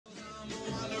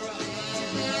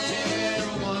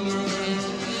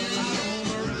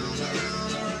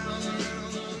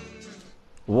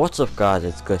What's up guys,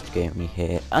 it's Ghost Gaming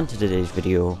here, and in today's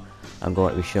video I'm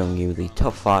going to be showing you the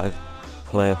top 5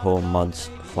 player home mods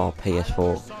for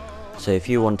PS4. So if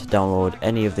you want to download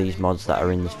any of these mods that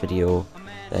are in this video,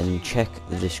 then check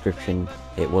the description.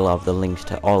 It will have the links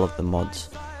to all of the mods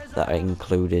that are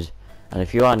included, and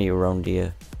if you are new around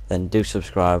here, then do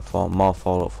subscribe for more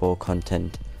Fallout 4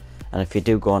 content. And if you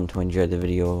do go on to enjoy the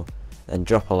video, then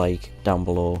drop a like down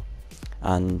below,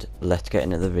 and let's get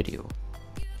into the video.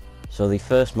 So the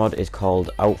first mod is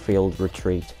called Outfield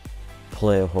Retreat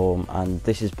Player Home, and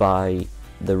this is by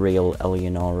the real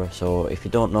Eleonora. So if you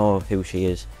don't know who she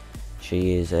is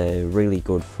a really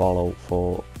good Fallout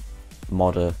 4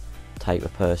 modder type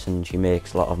of person. She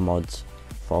makes a lot of mods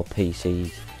for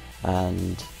PCs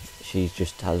and she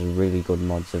just has really good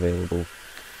mods available.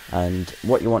 And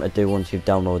what you want to do once you've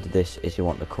downloaded this is you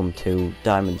want to come to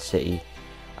Diamond City,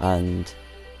 and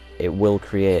it will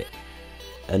create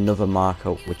another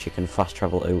marker which you can fast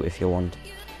travel to if you want.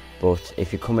 But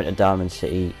if you come into Diamond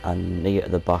City and near to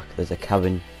the back there's a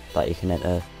cabin that you can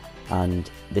enter, and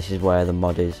this is where the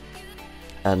mod is.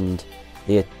 And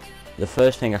the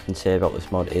first thing I can say about this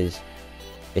mod is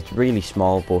it's really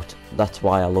small, but that's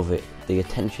why I love it. The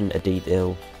attention to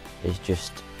detail is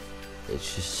just,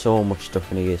 it's just so much stuff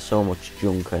in here, so much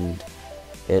junk, and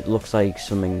it looks like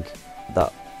something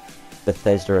that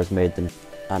Bethesda has made them.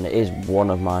 And it is one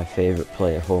of my favourite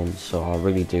player homes, so I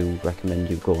really do recommend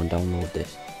you go and download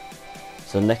this.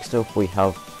 So next up we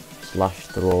have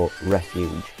 /throw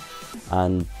Refuge,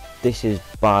 and this is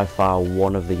by far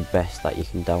one of the best that you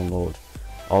can download,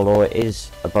 although it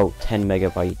is about 10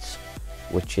 megabytes,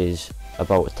 which is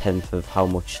about a tenth of how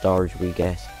much storage we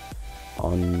get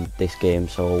on this game,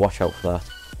 so watch out for that.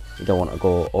 You don't want to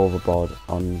go overboard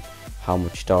on how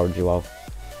much storage you have,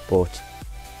 but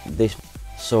this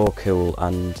so cool,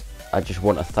 and I just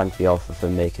want to thank the author for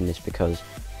making this because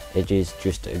it is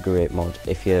just a great mod.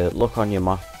 If you look on your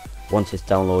map, once it's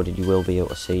downloaded, you will be able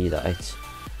to see that it's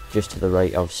just to the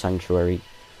right of Sanctuary,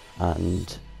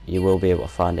 and you will be able to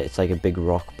find it. It's like a big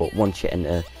rock, but once you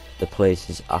enter, the place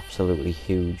is absolutely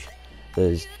huge.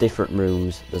 There's different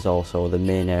rooms, there's also the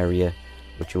main area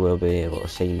which you will be able to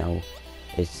see now.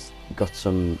 It's got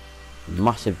some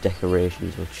massive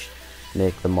decorations which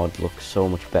make the mod look so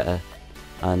much better,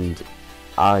 and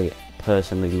I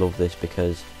personally love this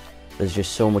because there's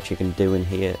just so much you can do in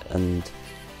here, and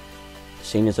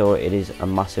seeing as though it is a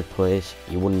massive place,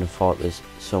 you wouldn't have thought there's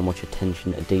so much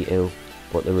attention to detail,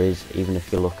 but there is. Even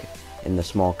if you look in the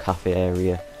small cafe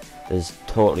area, there's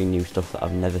totally new stuff that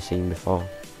I've never seen before.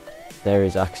 There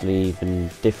is actually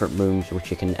even different rooms which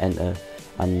you can enter,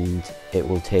 and it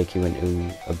will take you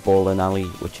into a bowling alley,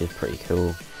 which is pretty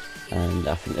cool. And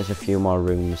I think there's a few more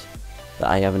rooms that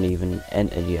I haven't even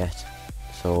entered yet,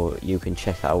 so you can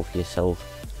check that out for yourself.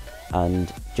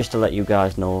 And just to let you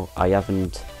guys know, I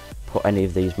haven't put any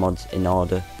of these mods in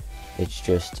order, it's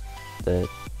just the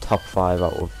top 5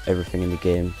 out of everything in the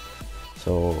game,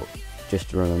 so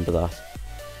just remember that.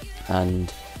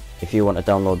 And if you want to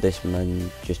download this one,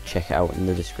 then just check it out in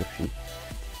the description.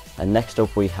 And next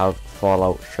up we have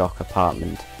Fallout Shock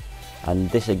Apartment,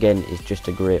 and this again is just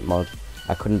a great mod.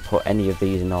 I couldn't put any of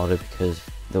these in order because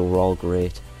they were all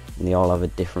great and they all have a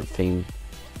different theme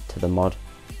to the mod.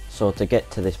 So to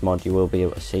get to this mod, you will be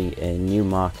able to see a new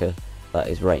marker that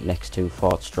is right next to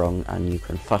Fort Strong, and you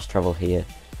can fast travel here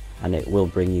and it will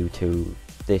bring you to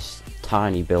this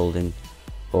tiny building,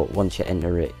 but once you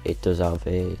enter it, it does have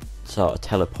a sort of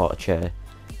teleporter chair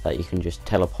that you can just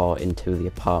teleport into the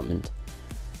apartment.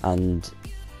 And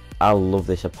I love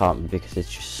this apartment because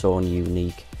it's just so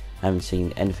unique. I haven't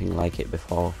seen anything like it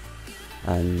before,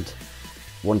 and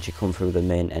once you come through the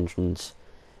main entrance,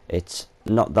 it's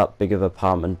not that big of an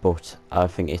apartment, but I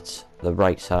think it's the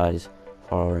right size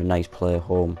for a nice player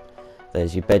home.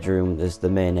 There's your bedroom, there's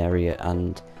the main area,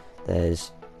 and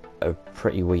there's a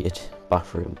pretty weird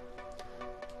bathroom.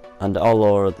 And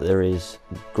although there is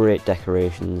great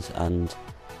decorations and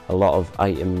a lot of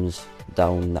items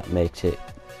down that makes it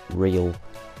real,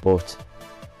 but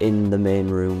in the main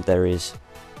room there is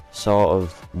sort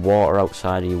of water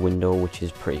outside of your window, which is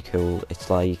pretty cool. It's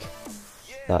like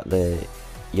that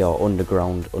you're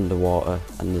underwater,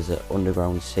 and there's an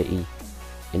underground city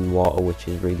in water, which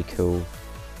is really cool.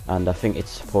 And I think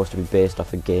it's supposed to be based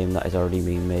off a game that has already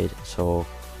been made, so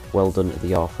well done to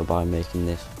the author by making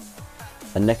this.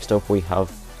 And next up we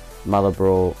have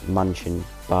Malabro Mansion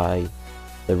by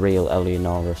the real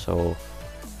Eleonora. So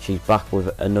she's back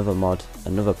with another mod,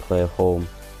 another player home,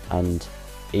 and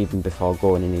even before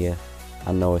going in here,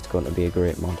 I know it's going to be a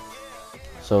great mod.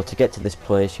 So to get to this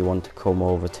place, you want to come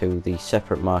over to the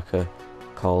separate marker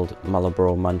called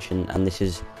Malabro Mansion, and this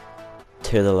is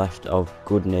to the left of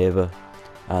Good Neighbour,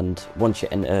 and once you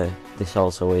enter, this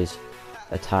also is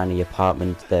a tiny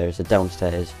apartment. There's a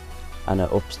downstairs and an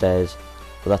upstairs,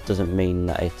 but that doesn't mean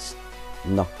that it's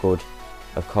not good.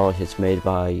 Of course, it's made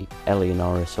by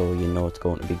Eleonora, so you know it's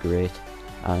going to be great,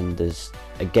 and there's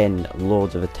again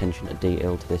loads of attention to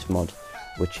detail to this mod,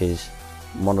 which is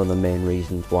one of the main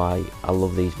reasons why I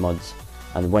love these mods.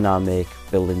 And when I make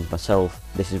buildings myself,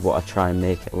 this is what I try and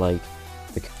make it like,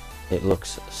 because it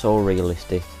looks so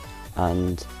realistic,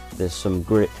 and there's some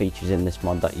great features in this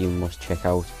mod that you must check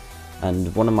out.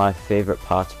 And one of my favourite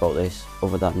parts about this,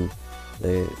 other than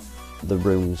the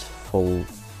rooms full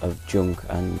of junk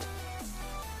and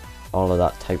all of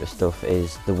that type of stuff,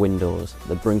 is the windows.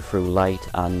 They bring through light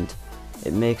and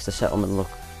it makes the settlement look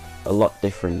a lot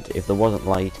different. If there wasn't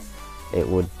light, it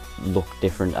would look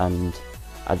different, and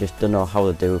I just don't know how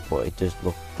to do it, but it does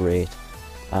look great.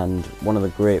 And one of the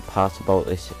great parts about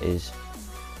this is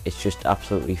it's just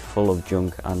absolutely full of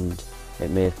junk, and it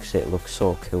makes it look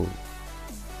so cool.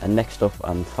 And next up,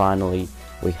 and finally,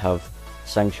 we have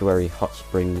Sanctuary Hot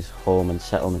Springs Home and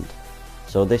Settlement.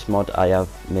 So this mod I have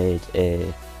made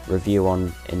a review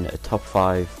on in a top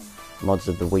 5 mods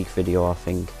of the week video, I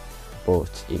think,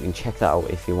 but you can check that out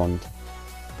if you want.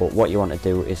 But what you want to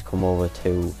do is come over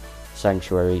to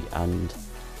Sanctuary, and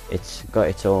it's got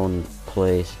its own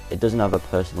place. It doesn't have a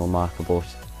personal marker, but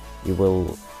you will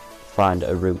find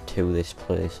a route to this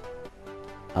place.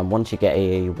 And once you get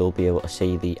here, you will be able to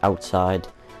see the outside,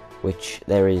 which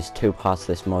there is 2 parts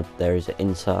to this mod. There is an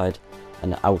inside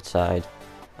and an outside,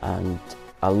 and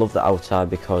I love the outside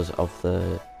because of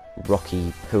the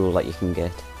rocky pool that you can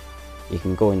get. You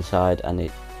can go inside and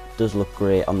it does look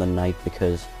great on the night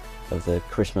because of the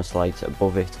Christmas lights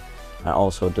above it, and it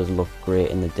also does look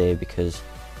great in the day because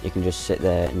you can just sit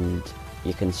there and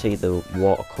you can see the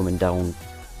water coming down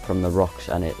from the rocks,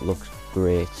 and it looks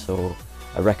great. So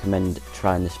I recommend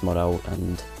trying this mod out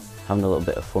and having a little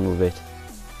bit of fun with it.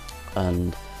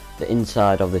 And the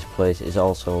inside of this place is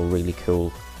also really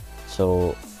cool.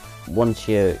 So once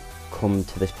you come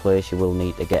to this place, you will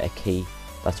need to get a key.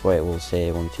 That's what it will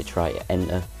say once you try to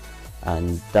enter,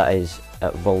 and that is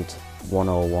at Vault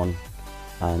 101,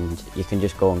 and you can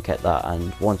just go and get that,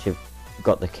 and once you've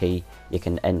got the key you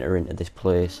can enter into this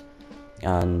place.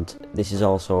 And this is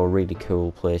also a really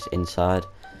cool place inside,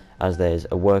 as there's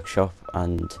a workshop,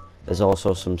 and there's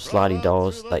also some slidey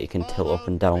doors that you can tilt up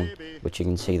and down, which you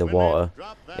can see the water.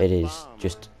 It is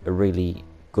just a really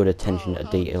good attention to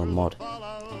detail mod.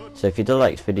 So if you did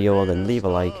like this video, then leave a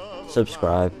like,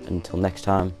 subscribe. Until next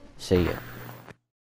time, see ya.